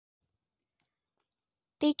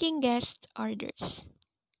Taking guest orders.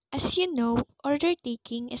 As you know, order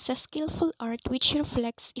taking is a skillful art which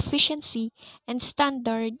reflects efficiency and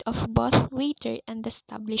standard of both waiter and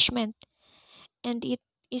establishment. And it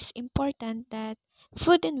is important that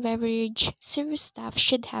food and beverage service staff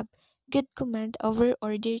should have good command over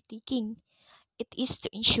order taking. It is to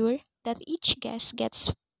ensure that each guest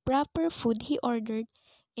gets proper food he ordered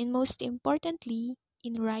and most importantly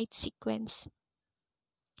in right sequence.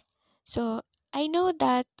 So I know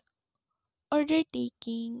that order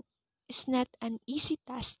taking is not an easy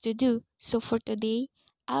task to do. So for today,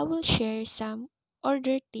 I will share some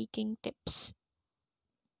order taking tips.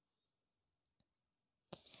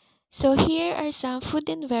 So here are some food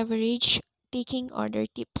and beverage taking order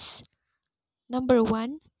tips. Number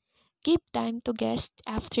 1, give time to guests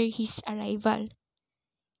after his arrival.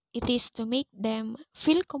 It is to make them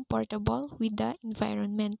feel comfortable with the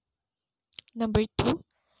environment. Number 2,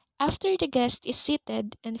 after the guest is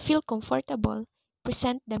seated and feel comfortable,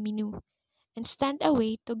 present the menu and stand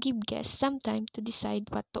away to give guests some time to decide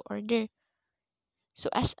what to order. So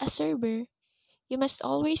as a server, you must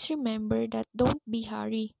always remember that don't be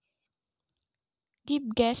hurry.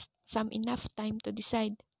 Give guests some enough time to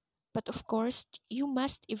decide. But of course, you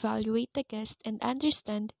must evaluate the guest and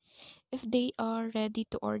understand if they are ready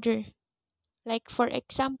to order. Like for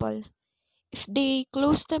example, if they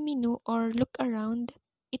close the menu or look around,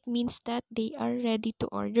 it means that they are ready to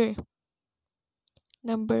order.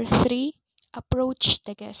 Number 3, approach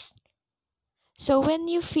the guest. So when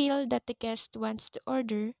you feel that the guest wants to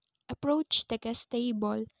order, approach the guest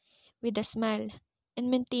table with a smile and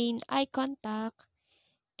maintain eye contact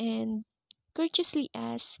and courteously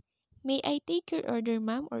ask, "May I take your order,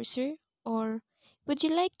 ma'am or sir?" Or "Would you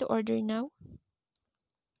like to order now?"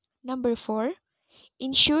 Number 4,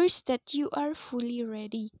 ensures that you are fully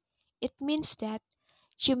ready. It means that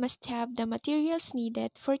you must have the materials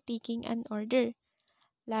needed for taking an order,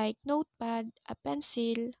 like notepad, a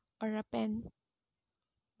pencil, or a pen.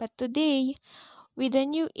 But today, with the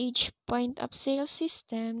new age point of sale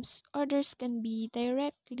systems, orders can be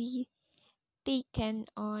directly taken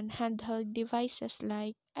on handheld devices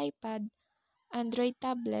like iPad, Android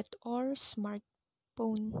tablet, or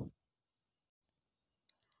smartphone.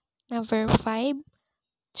 Number 5,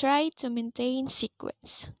 try to maintain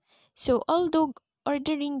sequence. So although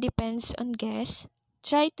ordering depends on guests,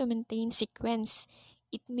 try to maintain sequence.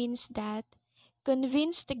 It means that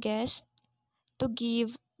convince the guest to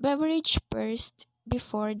give beverage first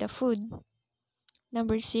before the food.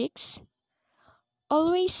 Number 6,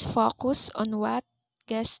 always focus on what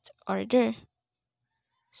guests order.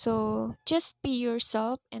 So just be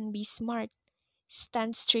yourself and be smart.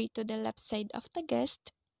 Stand straight to the left side of the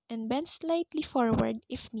guest and bend slightly forward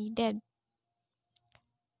if needed.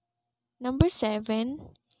 Number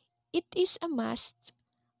 7, it is a must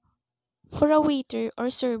for a waiter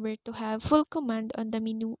or server to have full command on the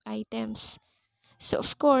menu items. So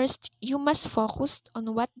of course, you must focus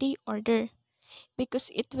on what they order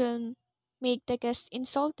because it will make the guest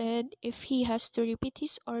insulted if he has to repeat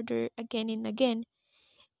his order again and again,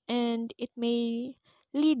 and it may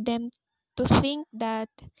lead them to think that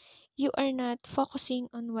you are not focusing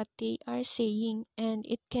on what they are saying, and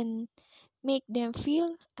it can make them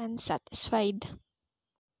feel unsatisfied.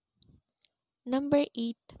 Number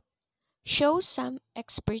 8, show some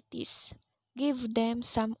expertise. Give them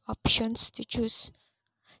some options to choose.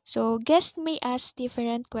 So guests may ask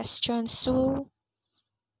different questions, so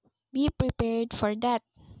be prepared for that.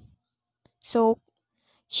 So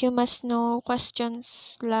you must know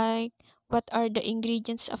questions like what are the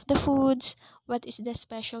ingredients of the foods, what is the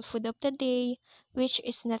special food of the day, which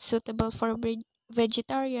is not suitable for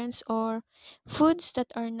vegetarians, or foods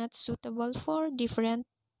that are not suitable for different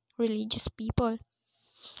religious people.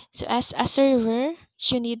 So as a server,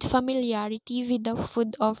 you need familiarity with the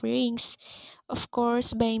food offerings, of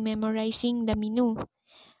course by memorizing the menu.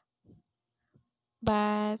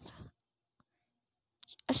 But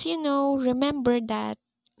as you know, remember that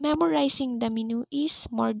memorizing the menu is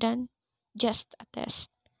more than just a test.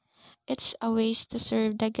 It's a way to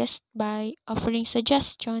serve the guest by offering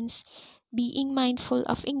suggestions, being mindful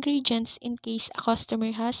of ingredients in case a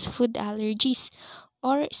customer has food allergies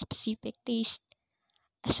or specific taste,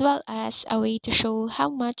 as well as a way to show how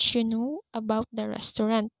much you know about the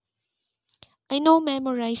restaurant. I know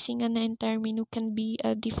memorizing an entire menu can be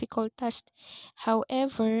a difficult task.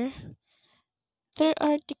 However, there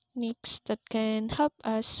are techniques that can help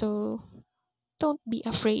us, so don't be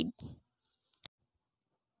afraid.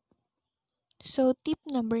 So, tip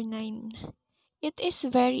number 9. It is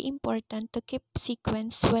very important to keep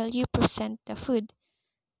sequence while you present the food.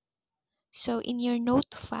 So, in your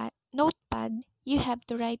notepad, you have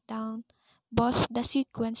to write down both the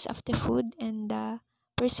sequence of the food and the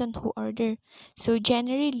person who order. So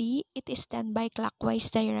generally, it is done by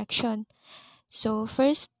clockwise direction. So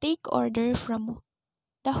first, take order from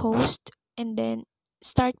the host and then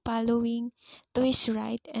start following to his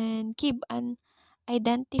right and give an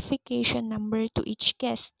identification number to each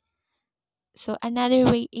guest. So another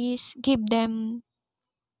way is give them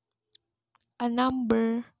a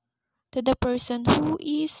number to the person who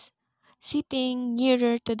is sitting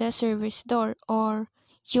nearer to the service door, or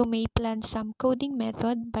you may plan some coding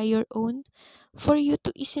method by your own for you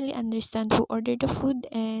to easily understand who ordered the food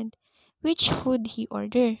and which food he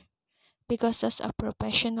ordered. Because as a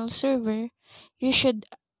professional server, you should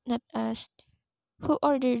not ask who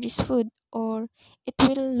ordered this food, or it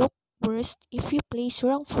will look worse if you place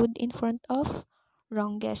wrong food in front of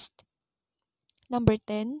wrong guest. Number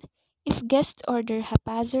 10. If guests order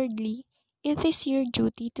haphazardly, it is your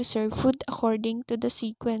duty to serve food according to the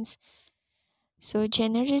sequence. So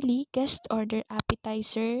generally, guests order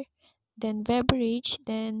appetizer, then beverage,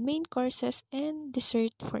 then main courses, and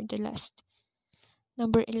dessert for the last.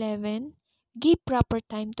 Number 11. Give proper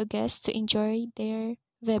time to guests to enjoy their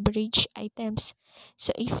beverage items.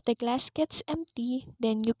 So if the glass gets empty,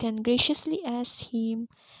 then you can graciously ask him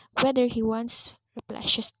whether he wants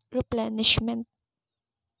replenishment.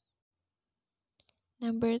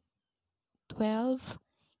 Number 12.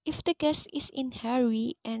 If the guest is in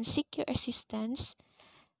hurry and seek your assistance,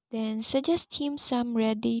 then suggest him some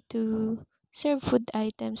ready to serve food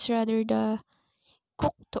items rather the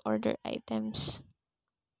cook to order items.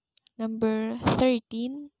 Number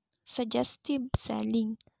 13. Suggestive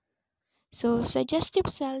selling. So suggestive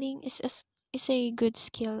selling is a good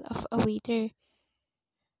skill of a waiter,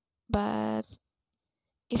 but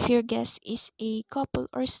if your guest is a couple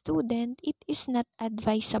or student, it is not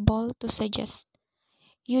advisable to suggest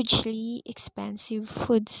hugely expensive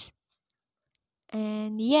foods.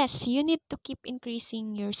 And yes, you need to keep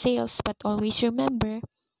increasing your sales, but always remember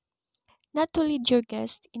not to lead your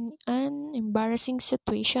guest in an embarrassing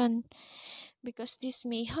situation because this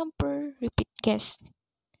may hamper repeat guests.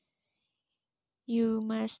 You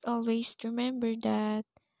must always remember that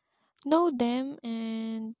know them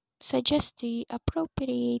and suggest the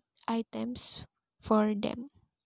appropriate items for them.